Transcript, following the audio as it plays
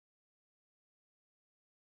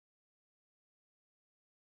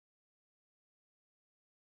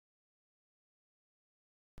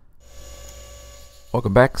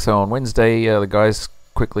Welcome back. So on Wednesday, the guys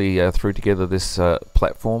quickly threw together this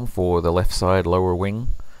platform for the left side lower wing,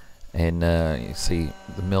 and you see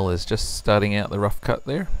the mill is just starting out the rough cut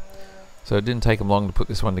there. So it didn't take them long to put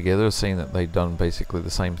this one together, seeing that they'd done basically the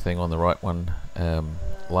same thing on the right one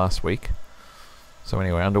last week. So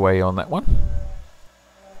anyway, underway on that one.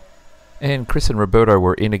 And Chris and Roberto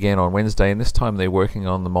were in again on Wednesday, and this time they're working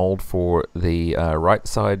on the mold for the right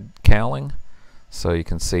side cowling. So you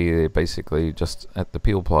can see they're basically just at the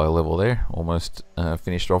peel ply level there, almost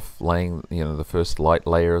finished off laying the first light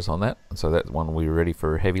layers on that. So that one we're ready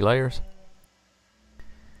for heavy layers.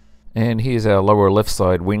 And here's our lower left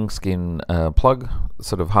side wing skin plug,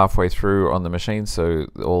 sort of halfway through on the machine. So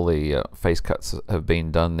all the face cuts have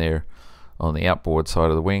been done there on the outboard side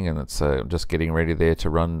of the wing, and it's just getting ready there to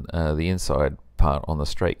run the inside part on the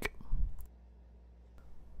strake.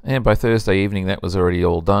 And by Thursday evening that was already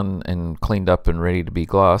all done and cleaned up and ready to be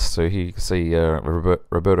glassed. So here you can see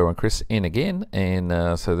Roberto and Chris in again,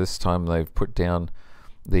 and so this time they've put down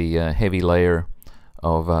the heavy layer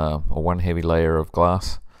of, or one heavy layer of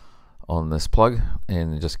glass on this plug,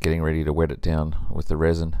 and just getting ready to wet it down with the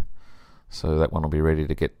resin. So that one will be ready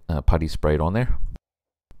to get putty sprayed on there.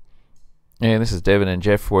 And this is Devin and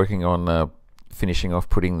Jeff working on finishing off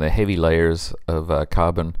putting the heavy layers of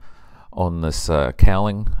carbon on this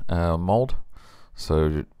cowling mold.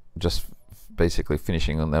 So just basically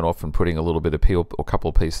finishing on that off and putting a little bit of peel, or a couple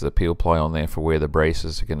of pieces of peel ply on there for where the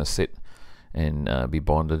braces are going to sit and be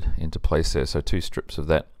bonded into place there. So 2 strips of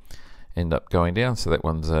that end up going down. So that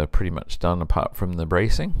one's pretty much done apart from the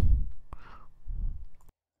bracing.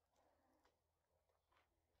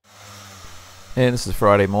 And this is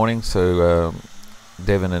Friday morning, so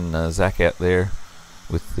Devin and Zach out there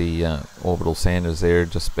with the orbital sanders there,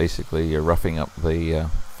 just basically roughing up the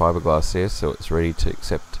fiberglass there, so it's ready to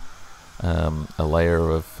accept a layer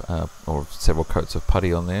of or several coats of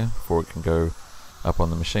putty on there before it can go up on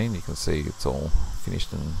the machine. You can see it's all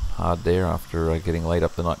finished and hard there after getting laid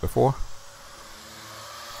up the night before.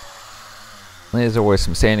 There's always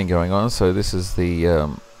some sanding going on, so this is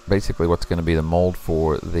the basically what's going to be the mold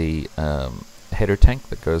for the header tank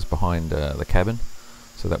that goes behind the cabin.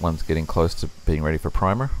 So that one's getting close to being ready for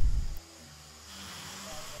primer.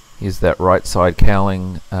 Here's that right side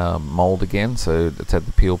cowling mold again, so it's had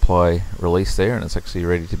the peel ply release there, and it's actually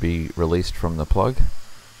ready to be released from the plug,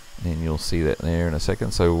 and you'll see that there in a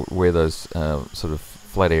second. So where those sort of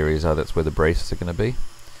flat areas are, that's where the braces are going to be.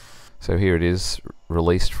 So here it is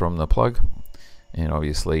released from the plug, and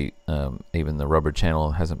obviously even the rubber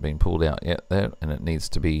channel hasn't been pulled out yet there, and it needs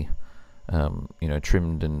to be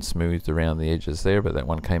trimmed and smoothed around the edges there, but that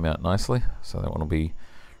one came out nicely, so that one will be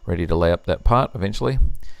ready to lay up that part eventually.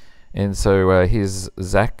 And so here's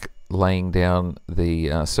Zach laying down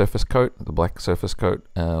the surface coat, the black surface coat,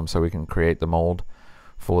 so we can create the mold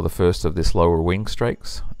for the first of this lower wing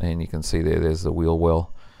strakes. And you can see there's the wheel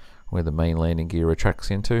well where the main landing gear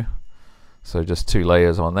retracts into. So just 2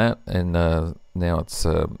 layers on that, and now it's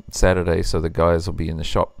Saturday, so the guys will be in the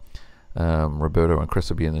shop. Roberto and Chris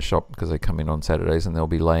will be in the shop because they come in on Saturdays, and they'll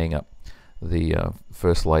be laying up the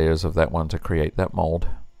first layers of that one to create that mold.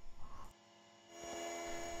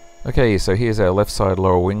 Okay, so here's our left side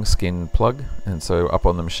lower wing skin plug, and so up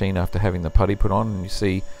on the machine after having the putty put on, and you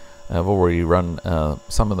see I've already run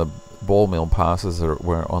some of the ball mill passes that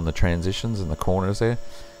were on the transitions in the corners there,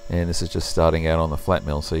 and this is just starting out on the flat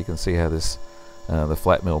mill. So you can see how this the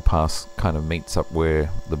flat mill pass kind of meets up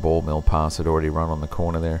where the ball mill pass had already run on the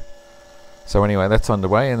corner there. So anyway, that's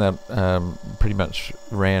underway, and that pretty much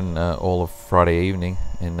ran all of Friday evening,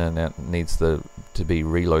 and then that needs to be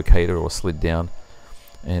relocated or slid down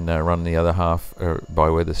and run the other half by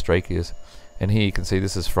where the strake is. And here you can see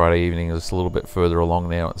this is Friday evening. It's a little bit further along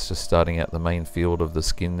now. It's just starting out the main field of the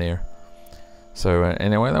skin there. So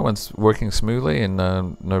anyway, that one's working smoothly, and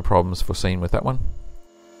no problems foreseen with that one.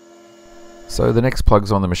 So the next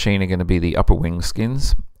plugs on the machine are going to be the upper wing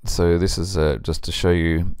skins. So this is just to show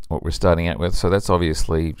you what we're starting out with. So that's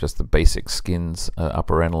obviously just the basic skins,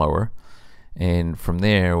 upper and lower. And from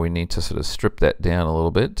there we need to sort of strip that down a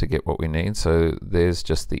little bit to get what we need. So there's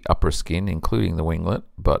just the upper skin, including the winglet,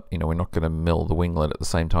 but we're not going to mill the winglet at the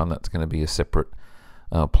same time. That's going to be a separate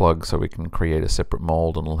plug, so we can create a separate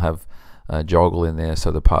mold, and it'll have a joggle in there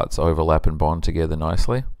so the parts overlap and bond together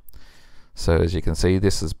nicely. So as you can see,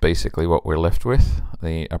 this is basically what we're left with,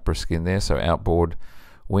 the upper skin there, so outboard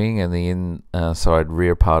wing and the inside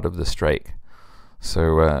rear part of the strake.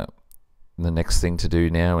 So the next thing to do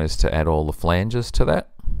now is to add all the flanges to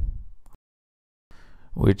that,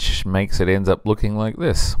 which makes it ends up looking like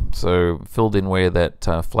this. So filled in where that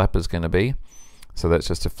flap is going to be, so that's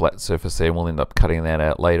just a flat surface there, and we'll end up cutting that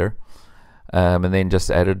out later. and then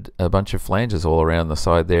just added a bunch of flanges all around the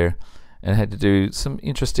side there, and had to do some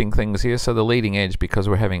interesting things here. So the leading edge, because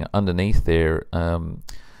we're having underneath there,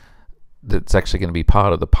 that's actually going to be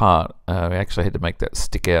part of the part, we actually had to make that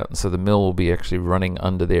stick out, and so the mill will be actually running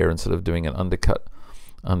under there instead of doing an undercut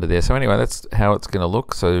under there. So anyway, that's how it's going to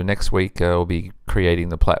look. So next week we'll be creating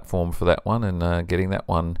the platform for that one, and getting that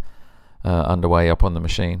one underway up on the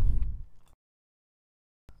machine.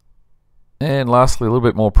 And lastly, a little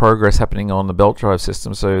bit more progress happening on the belt drive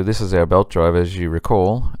system. So this is our belt drive, as you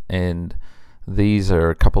recall, and these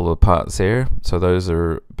are a couple of parts there. So those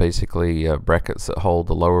are basically brackets that hold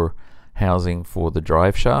the lower housing for the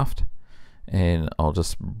drive shaft, and I'll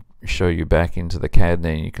just show you back into the CAD now,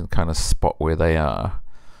 and you can kind of spot where they are.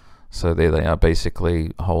 So there they are,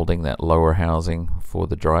 basically holding that lower housing for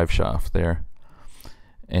the drive shaft there.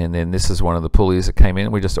 And then this is one of the pulleys that came in.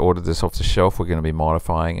 We just ordered this off the shelf. We're going to be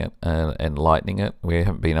modifying it and lightening it. We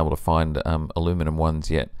haven't been able to find aluminum ones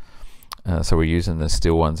yet, so we're using the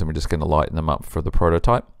steel ones, and we're just going to lighten them up for the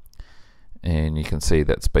prototype. And you can see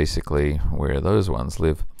that's basically where those ones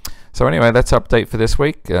live. So anyway, that's update for this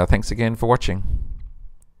week. Thanks again for watching.